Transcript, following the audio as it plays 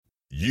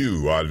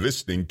You are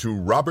listening to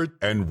Robert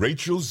and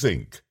Rachel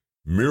Zink,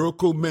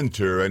 Miracle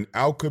Mentor and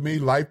Alchemy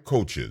Life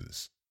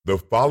Coaches. The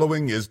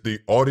following is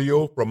the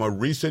audio from a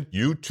recent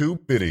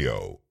YouTube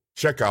video.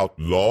 Check out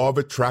Law of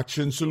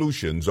Attraction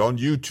Solutions on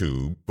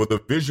YouTube for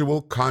the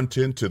visual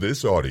content to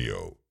this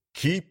audio.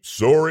 Keep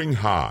soaring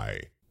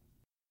high.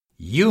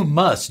 You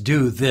must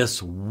do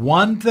this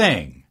one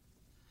thing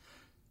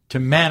to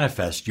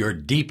manifest your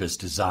deepest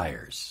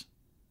desires.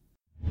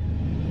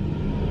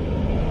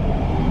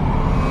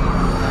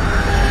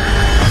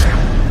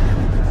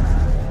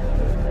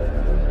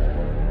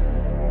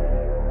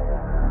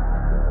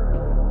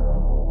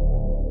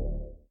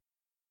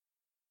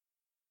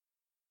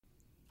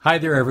 Hi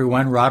there,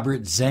 everyone.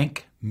 Robert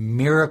Zink,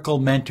 Miracle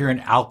Mentor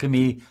and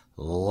Alchemy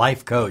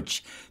Life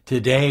Coach.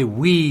 Today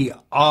we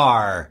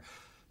are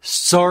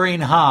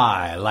soaring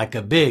high like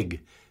a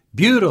big,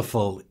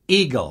 beautiful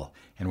eagle,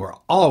 and we're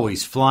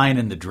always flying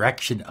in the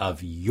direction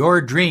of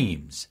your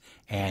dreams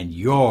and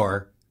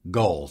your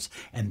goals.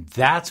 And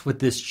that's what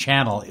this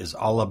channel is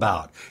all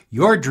about.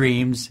 Your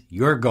dreams,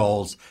 your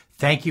goals.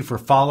 Thank you for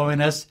following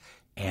us,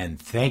 and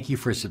thank you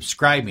for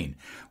subscribing.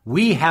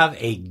 We have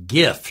a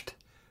gift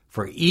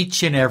for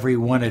each and every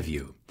one of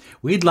you.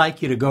 We'd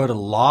like you to go to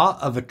Law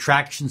of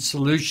Attraction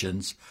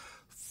Solutions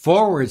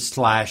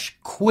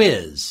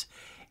 /quiz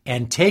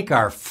and take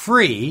our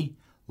free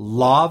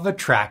Law of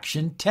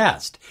Attraction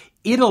test.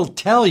 It'll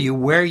tell you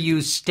where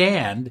you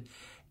stand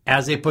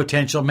as a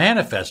potential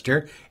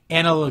manifester,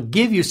 and it'll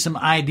give you some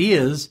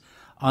ideas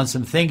on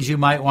some things you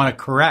might want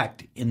to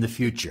correct in the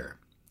future.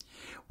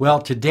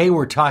 Well, today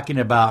we're talking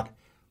about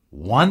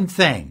one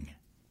thing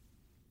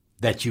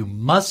that you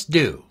must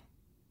do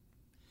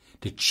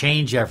to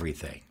change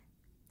everything.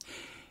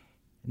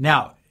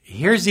 Now,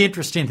 here's the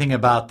interesting thing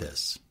about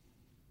this.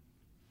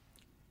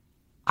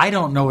 I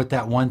don't know what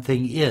that one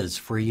thing is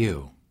for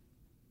you.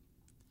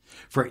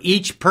 For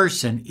each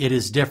person, it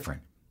is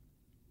different.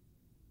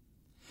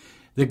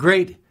 The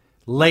great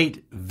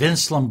late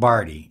Vince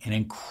Lombardi, an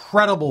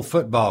incredible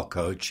football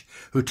coach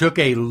who took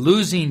a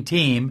losing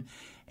team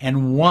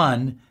and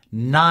won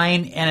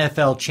 9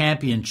 NFL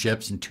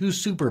championships and 2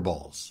 Super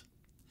Bowls,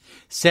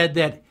 said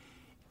that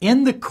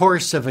in the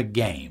course of a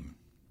game,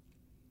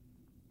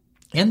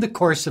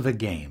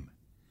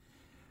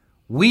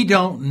 we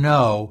don't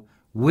know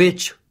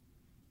which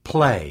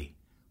play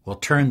will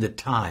turn the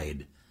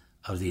tide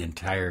of the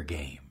entire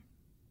game.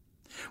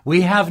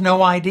 We have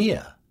no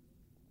idea.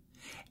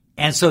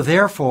 And so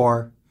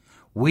therefore,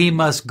 we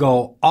must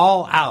go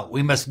all out.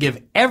 We must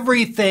give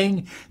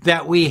everything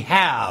that we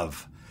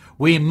have.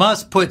 We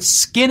must put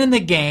skin in the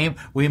game.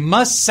 We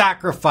must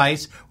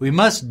sacrifice. We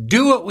must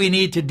do what we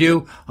need to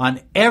do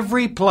on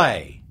every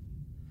play,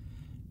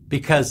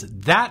 because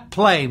that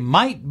play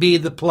might be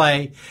the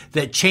play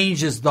that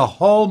changes the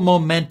whole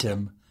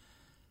momentum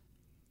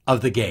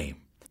of the game.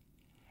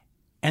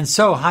 And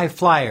so, high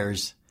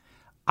flyers,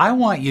 I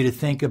want you to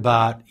think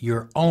about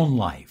your own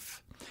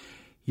life,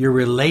 your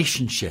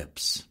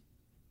relationships,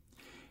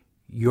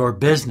 your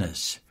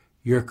business,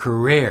 your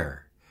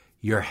career,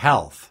 your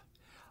health.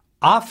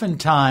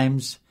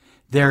 Oftentimes,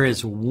 there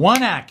is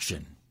one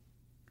action,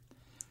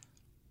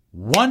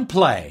 one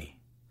play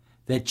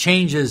that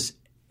changes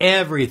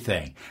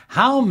everything.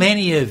 How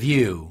many of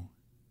you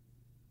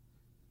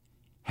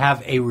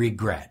have a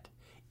regret?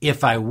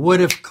 If I would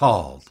have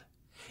called,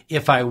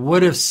 if I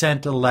would have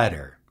sent a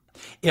letter,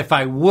 if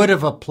I would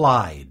have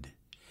applied,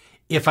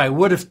 if I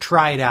would have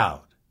tried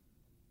out.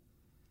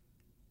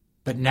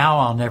 But now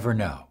I'll never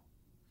know,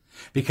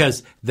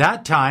 because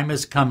that time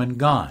has come and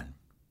gone.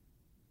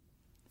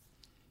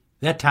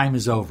 That time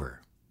is over.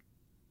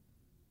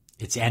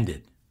 It's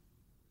ended.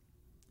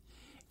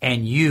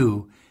 And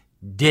you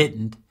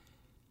didn't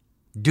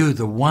do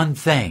the one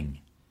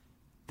thing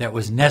that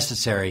was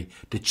necessary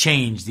to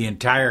change the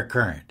entire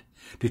current,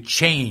 to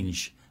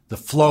change the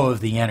flow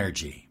of the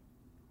energy.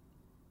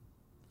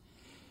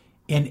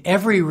 In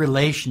every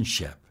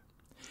relationship,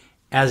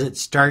 as it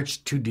starts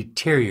to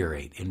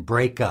deteriorate and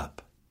break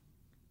up,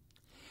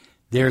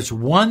 there's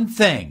one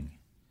thing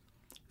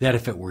that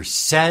if it were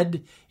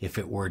said, if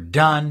it were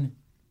done,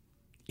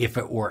 if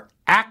it were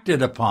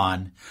acted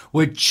upon,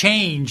 would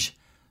change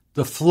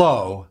the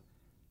flow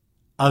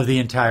of the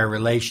entire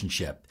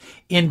relationship.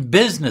 In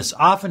business,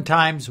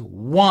 oftentimes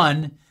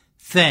one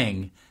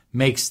thing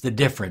makes the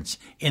difference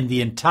in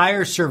the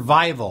entire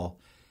survival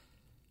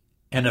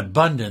and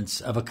abundance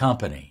of a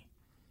company.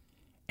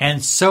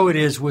 And so it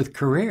is with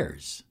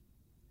careers.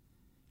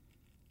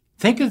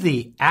 Think of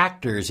the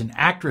actors and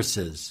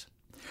actresses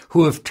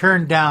who have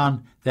turned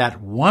down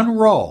that one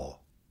role,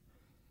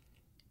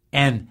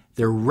 and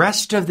the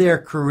rest of their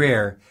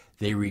career,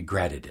 they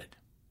regretted it,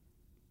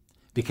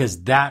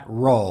 because that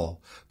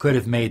role could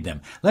have made them.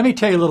 Let me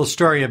tell you a little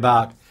story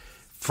about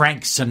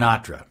Frank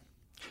Sinatra.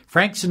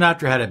 Frank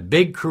Sinatra had a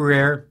big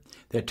career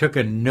that took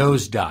a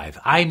nosedive.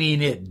 I mean,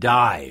 it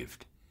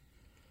dived.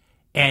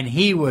 And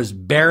he was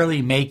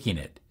barely making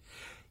it.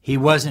 He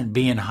wasn't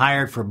being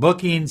hired for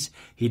bookings.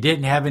 He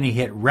didn't have any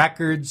hit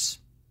records.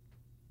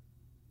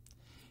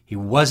 He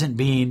wasn't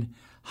being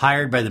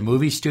hired by the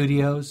movie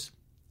studios.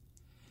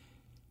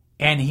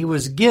 and he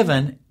was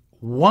given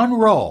one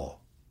role.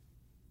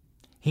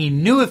 He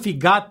knew if he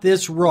got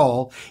this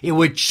role, it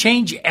would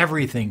change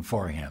everything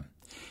for him.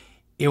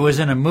 It was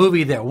in a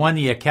movie that won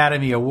the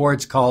Academy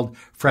Awards called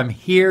From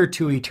Here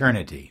to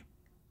Eternity.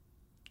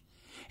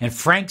 And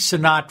Frank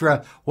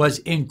Sinatra was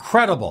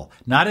incredible,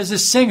 not as a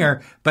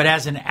singer, but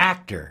as an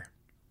actor.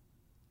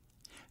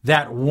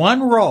 That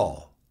one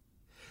role,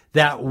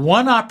 that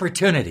one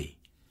opportunity,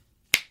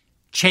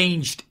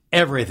 changed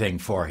everything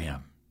for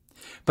him.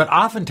 But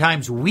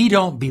oftentimes we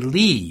don't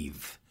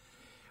believe,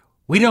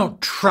 we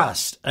don't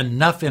trust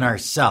enough in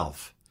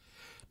ourselves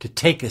to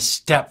take a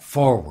step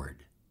forward.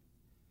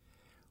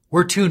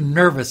 We're too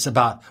nervous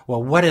about,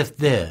 well, what if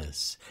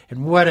this?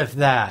 And what if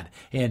that?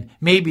 And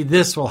maybe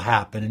this will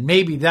happen, and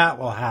maybe that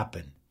will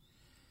happen.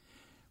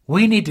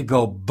 We need to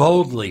go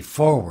boldly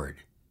forward.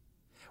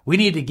 We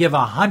need to give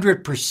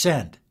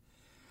 100%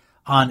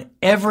 on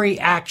every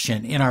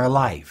action in our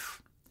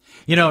life.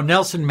 You know,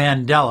 Nelson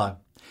Mandela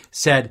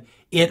said,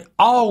 it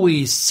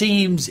always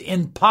seems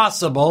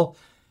impossible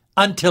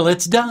until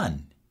it's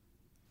done.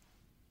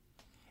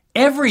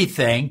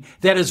 Everything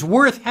that is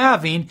worth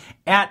having,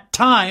 at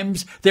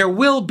times, there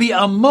will be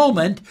a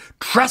moment,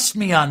 trust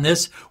me on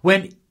this,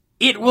 when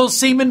it will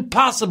seem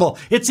impossible.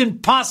 It's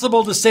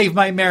impossible to save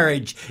my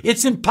marriage.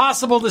 It's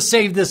impossible to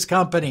save this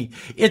company.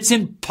 It's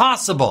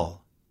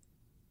impossible.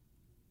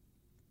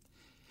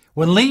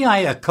 When Lee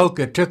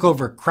Iacocca took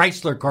over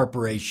Chrysler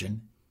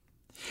Corporation,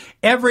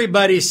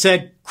 everybody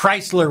said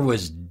Chrysler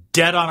was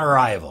dead on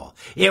arrival.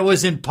 It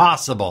was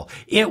impossible.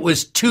 It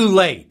was too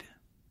late.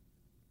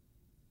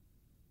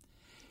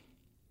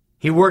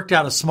 He worked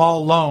out a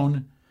small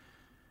loan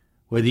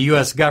with the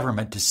U.S.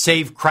 government to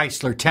save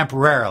Chrysler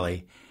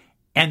temporarily,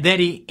 and then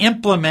he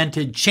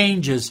implemented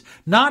changes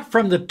not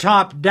from the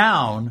top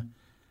down,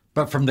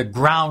 but from the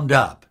ground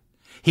up.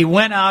 He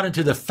went out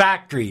into the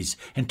factories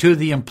and to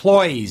the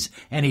employees,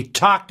 and he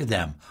talked to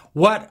them.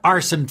 What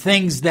are some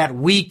things that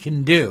we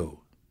can do?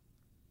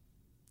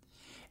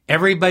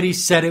 Everybody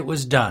said it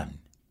was done.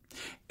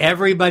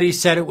 Everybody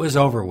said it was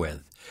over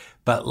with.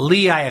 But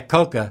Lee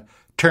Iacocca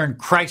turned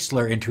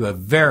Chrysler into a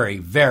very,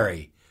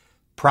 very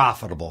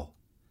profitable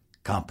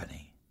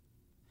company.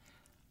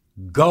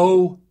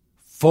 Go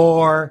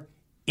for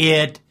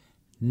it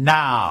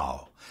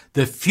now.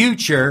 The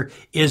future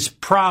is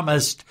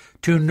promised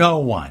to no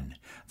one.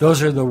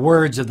 Those are the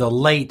words of the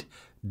late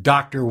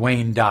Dr.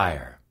 Wayne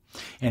Dyer.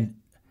 And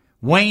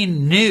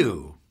Wayne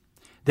knew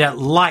that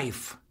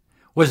life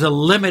was a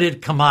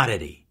limited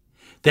commodity,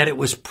 that it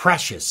was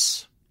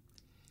precious.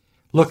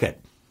 Look at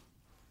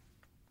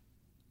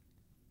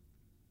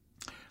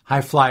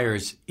high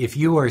flyers. If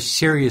you are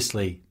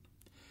seriously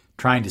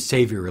trying to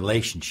save your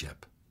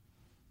relationship,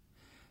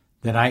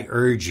 then I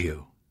urge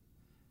you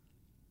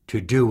to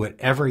do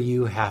whatever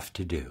you have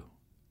to do,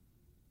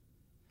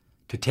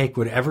 to take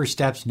whatever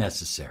steps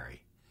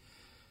necessary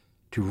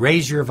to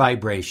raise your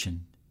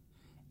vibration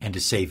and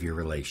to save your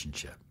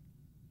relationship.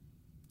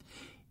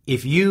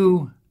 If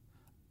you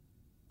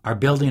are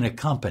building a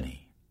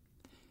company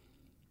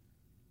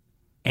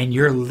and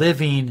you're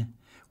living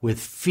with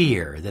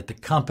fear that the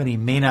company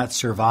may not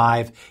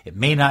survive, it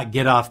may not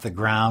get off the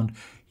ground,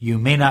 you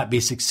may not be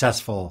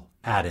successful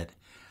at it,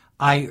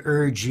 I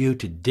urge you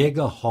to dig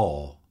a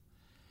hole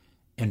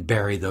and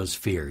bury those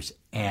fears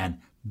and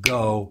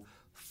go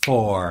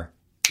for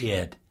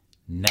it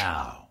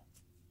now.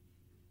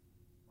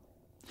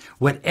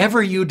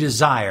 Whatever you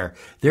desire,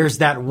 there's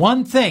that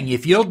one thing,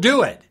 if you'll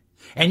do it,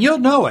 and you'll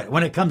know it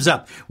when it comes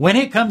up. When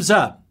it comes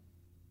up,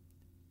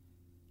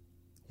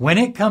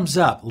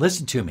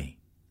 listen to me.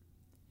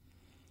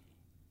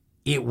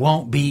 It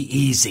won't be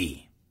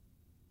easy.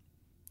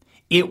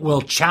 It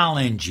will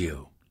challenge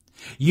you.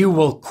 You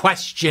will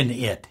question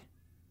it.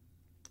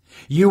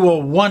 You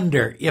will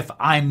wonder if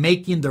I'm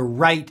making the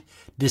right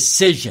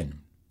decision.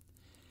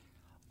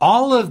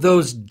 All of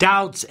those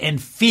doubts and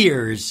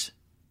fears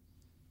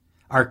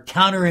are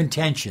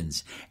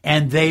counterintentions,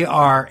 and they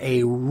are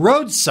a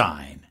road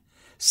sign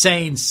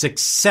saying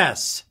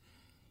success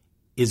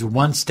is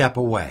one step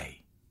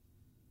away.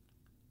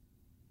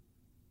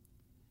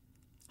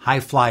 High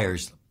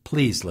flyers,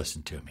 please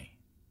listen to me.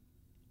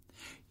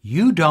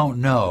 You don't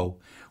know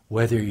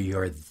whether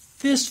you're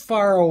this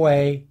far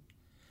away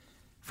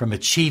from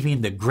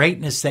achieving the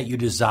greatness that you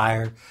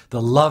desire,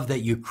 the love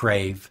that you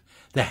crave,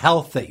 the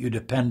health that you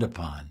depend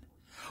upon,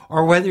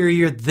 or whether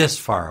you're this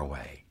far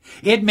away.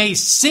 It may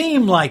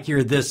seem like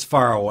you're this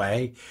far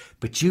away,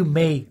 but you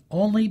may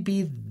only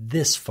be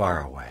this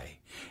far away.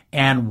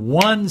 And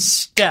one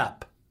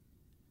step,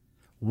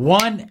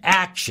 one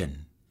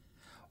action,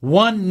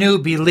 one new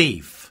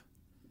belief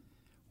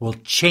will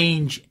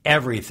change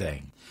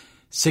everything.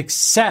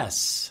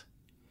 Success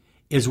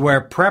is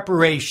where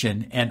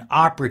preparation and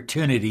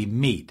opportunity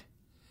meet.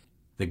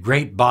 The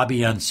great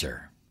Bobby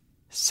Unser,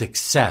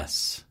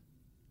 success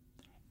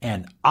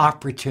and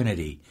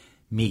opportunity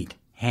meet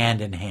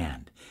hand in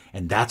hand.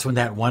 And that's when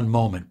that one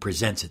moment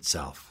presents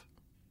itself.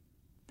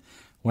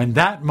 When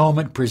that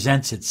moment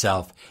presents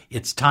itself,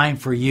 it's time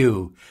for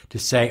you to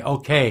say,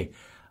 okay,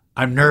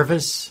 I'm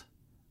nervous,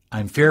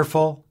 I'm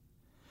fearful.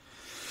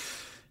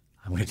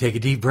 I'm going to take a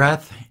deep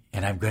breath,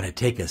 and I'm going to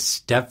take a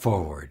step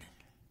forward.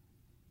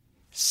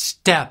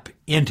 Step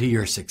into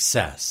your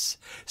success.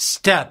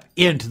 Step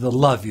into the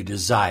love you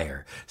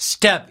desire.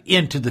 Step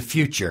into the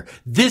future.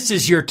 This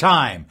is your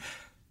time.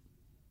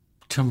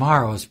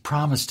 Tomorrow is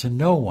promised to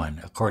no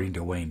one, according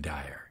to Wayne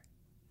Dyer.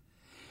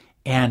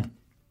 And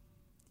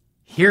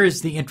here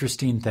is the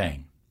interesting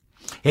thing.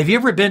 Have you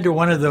ever been to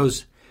one of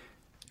those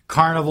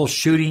carnival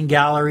shooting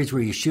galleries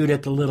where you shoot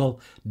at the little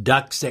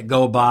ducks that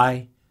go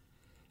by?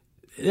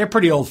 They're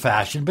pretty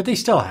old-fashioned, but they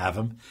still have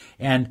them,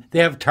 and they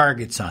have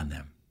targets on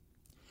them.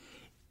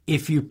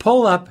 If you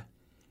pull up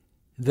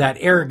that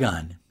air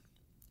gun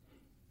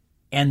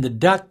and the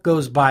duck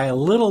goes by a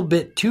little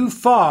bit too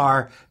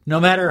far, no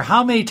matter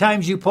how many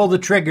times you pull the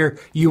trigger,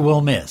 you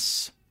will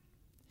miss.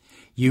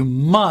 You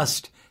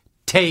must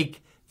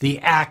take the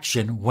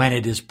action when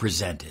it is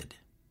presented.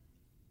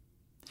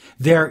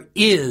 There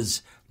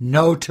is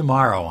no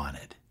tomorrow on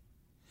it.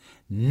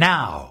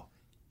 Now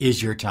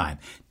is your time.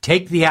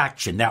 Take the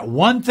action, that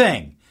one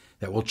thing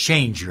that will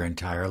change your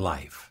entire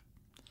life.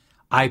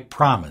 I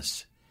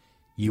promise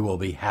you will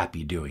be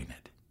happy doing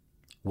it,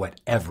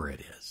 whatever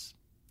it is.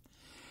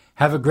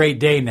 Have a great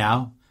day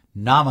now.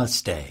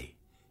 Namaste.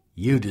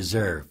 You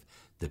deserve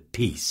the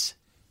peace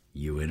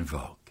you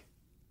invoke.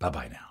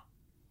 Bye-bye now.